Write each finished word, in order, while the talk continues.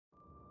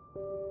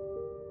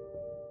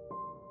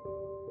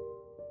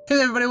Hey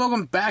there everybody,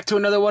 welcome back to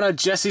another one of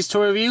Jesse's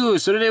Toy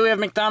Reviews. So today we have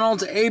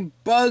McDonald's A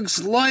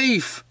Bug's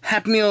Life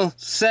Happy Meal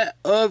set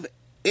of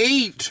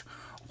 8.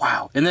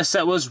 Wow, and this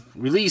set was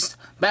released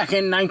back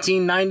in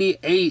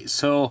 1998.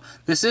 So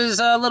this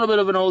is a little bit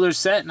of an older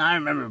set, and I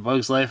remember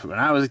Bug's Life when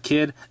I was a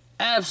kid.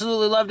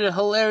 Absolutely loved it.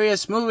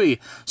 Hilarious movie.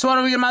 So why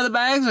don't we get them out of the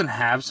bags and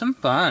have some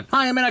fun.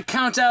 I am in a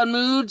countdown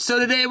mood, so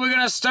today we're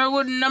going to start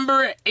with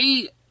number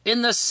 8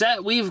 in the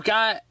set. We've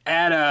got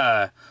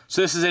Ada.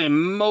 So this is a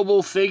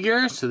mobile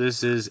figure. So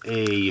this is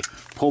a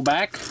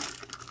pullback.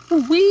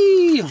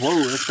 Whee!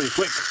 Whoa, that's pretty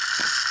quick.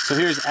 So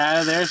here's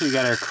Ada there. So we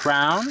got her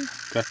crown.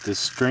 Got this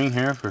string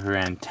here for her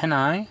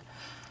antennae.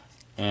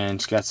 And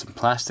she's got some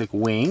plastic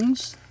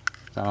wings.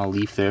 On a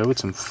leaf there with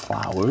some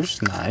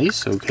flowers.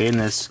 Nice. Okay, and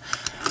this,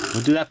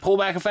 we'll do that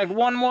pullback effect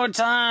one more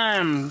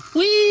time.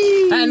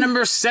 Whee! And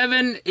number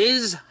 7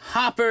 is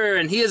Hopper,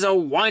 and he is a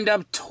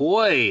wind-up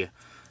toy.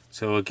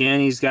 So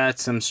again, he's got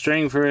some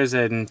string for his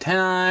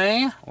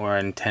antennae, or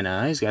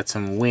antenna. He's got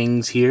some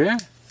wings here.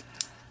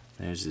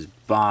 There's his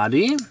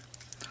body.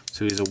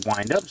 So he's a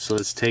wind-up. So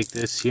let's take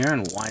this here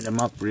and wind him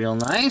up real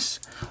nice.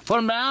 Put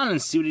him down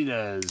and see what he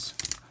does.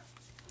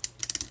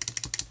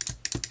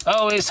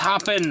 Oh, he's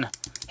hopping.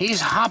 He's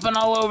hopping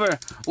all over.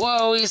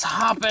 Whoa, he's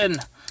hopping.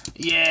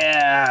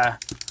 Yeah.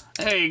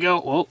 There you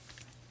go. Whoa.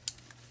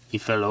 He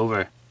fell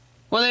over.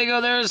 Well, there you go.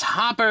 There's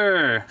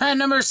Hopper. At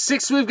number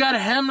 6, we've got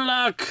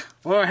Hemlock.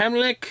 Or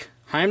Heimlich.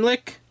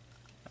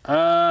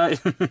 I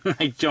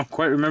don't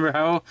quite remember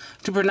how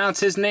to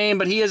pronounce his name,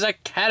 but he is a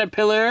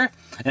caterpillar.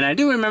 And I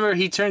do remember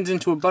he turns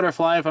into a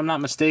butterfly, if I'm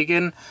not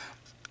mistaken.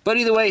 But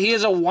either way, he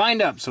is a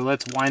wind-up. So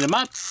let's wind him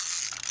up.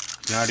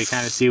 You can already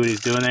kind of see what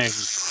he's doing there.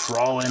 He's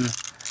crawling.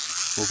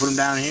 We'll put him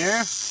down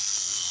here.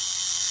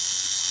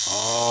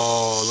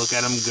 Oh, look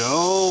at him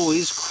go.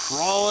 He's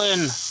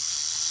crawling.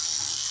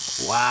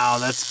 Wow,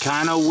 that's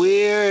kind of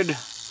weird.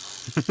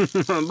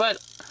 But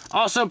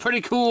also pretty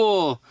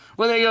cool.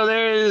 Well, there you go.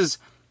 There is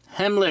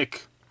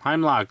Heimlich.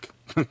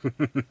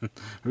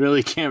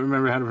 Really can't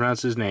remember how to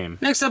pronounce his name.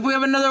 Next up, we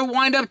have another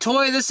wind-up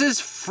toy. This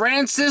is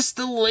Francis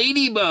the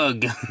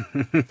Ladybug.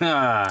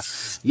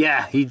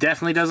 Yeah, he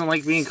definitely doesn't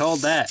like being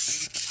called that.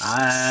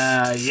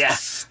 Yeah.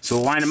 So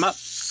we'll wind him up.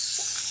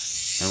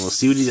 And we'll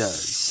see what he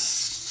does.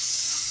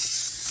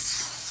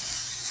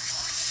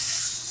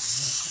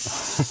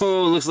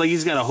 Oh, looks like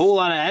he's got a whole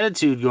lot of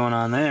attitude going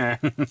on there.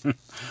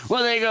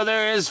 Well, there you go.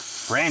 There is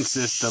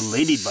Francis the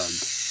Ladybug.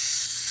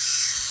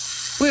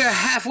 We are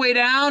halfway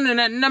down, and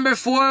at number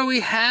 4,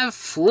 we have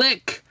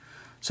Flick.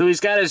 So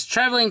he's got his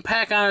traveling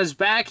pack on his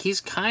back.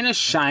 He's kind of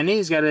shiny.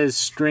 He's got his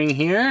string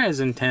here,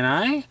 his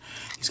antennae.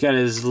 He's got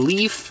his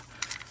leaf.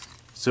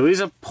 So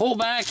he's a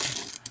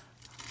pullback.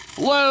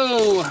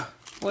 Whoa!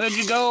 Where'd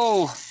you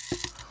go?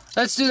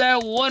 Let's do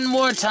that one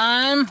more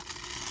time.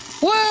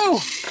 Whoa!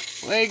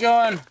 Where you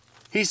going?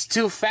 He's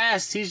too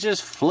fast. He's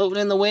just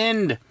floating in the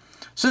wind.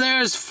 So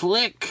there's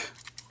Flick.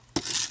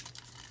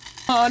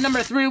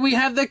 Number 3, we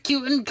have the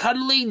cute and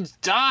cuddly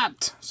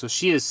Dot. So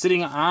she is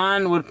sitting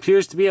on what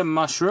appears to be a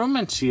mushroom,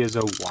 and she is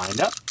a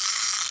wind-up.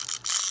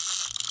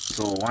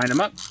 So we'll wind him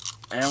up,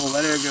 and we'll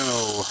let her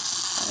go.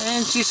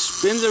 And she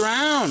spins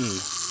around.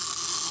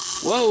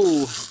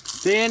 Whoa!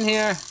 Stay in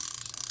here.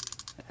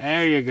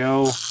 There you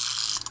go.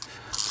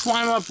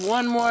 Wind him up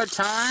one more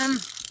time.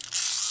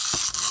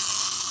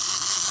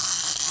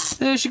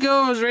 There she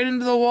goes, right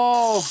into the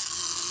wall.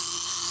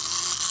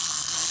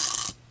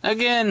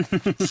 Again.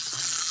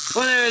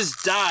 Well, there's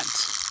Dot.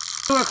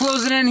 So we're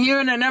closing in here,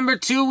 and at number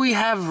 2, we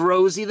have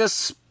Rosie the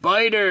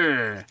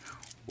Spider.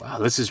 Wow,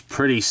 this is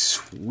pretty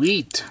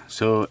sweet.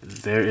 So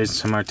there is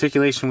some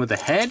articulation with the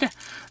head.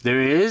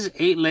 There is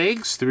 8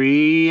 legs,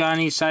 3 on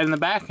each side in the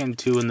back and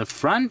 2 in the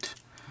front.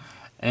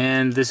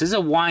 And this is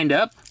a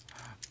wind-up,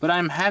 but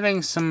I'm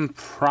having some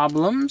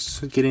problems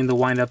getting the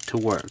wind-up to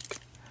work.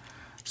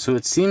 So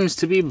it seems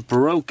to be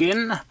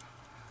broken,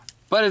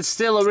 but it's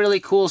still a really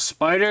cool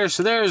spider.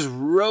 So there's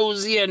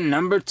Rosie at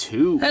number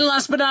 2. And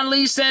last but not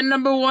least, at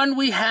number 1,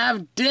 we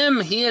have Dim.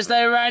 He is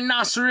the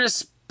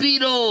rhinoceros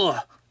beetle.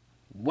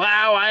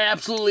 Wow, I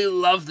absolutely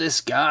love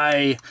this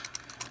guy.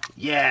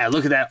 Yeah,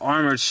 look at that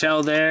armored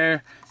shell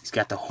there. He's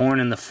got the horn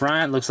in the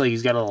front. Looks like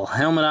he's got a little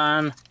helmet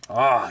on.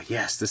 Oh,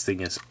 yes, this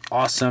thing is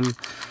awesome.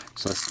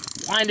 So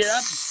let's wind it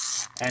up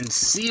and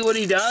see what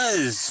he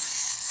does.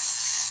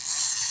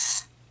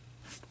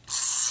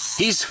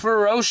 He's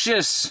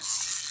ferocious.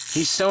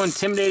 He's so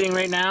intimidating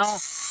right now.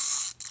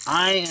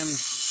 I am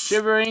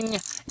shivering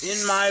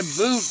in my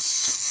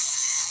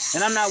boots.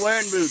 And I'm not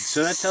wearing boots,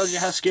 so that tells you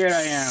how scared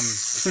I am.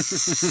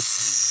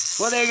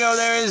 Well, there you go.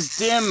 There is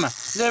Dim,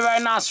 the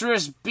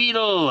rhinoceros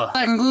beetle.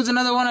 That concludes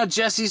another one of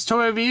Jesse's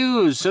Toy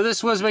Reviews. So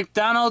this was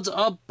McDonald's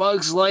A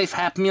Bug's Life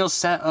Happy Meal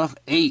set of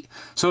 8.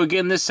 So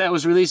again, this set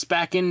was released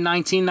back in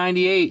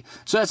 1998.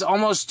 So that's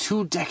almost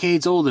 2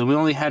 decades old, and we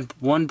only had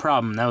one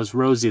problem. That was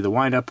Rosie. The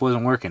wind-up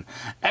wasn't working.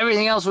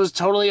 Everything else was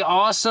totally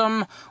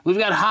awesome. We've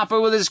got Hopper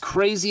with his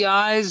crazy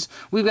eyes.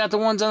 We've got the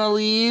ones on the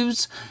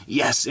leaves.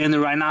 Yes, and the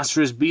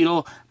rhinoceros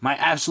beetle, my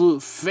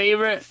absolute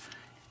favorite.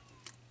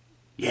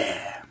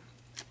 Yeah.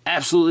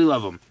 Absolutely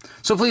love them.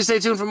 So please stay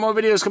tuned for more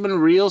videos coming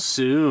real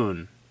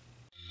soon.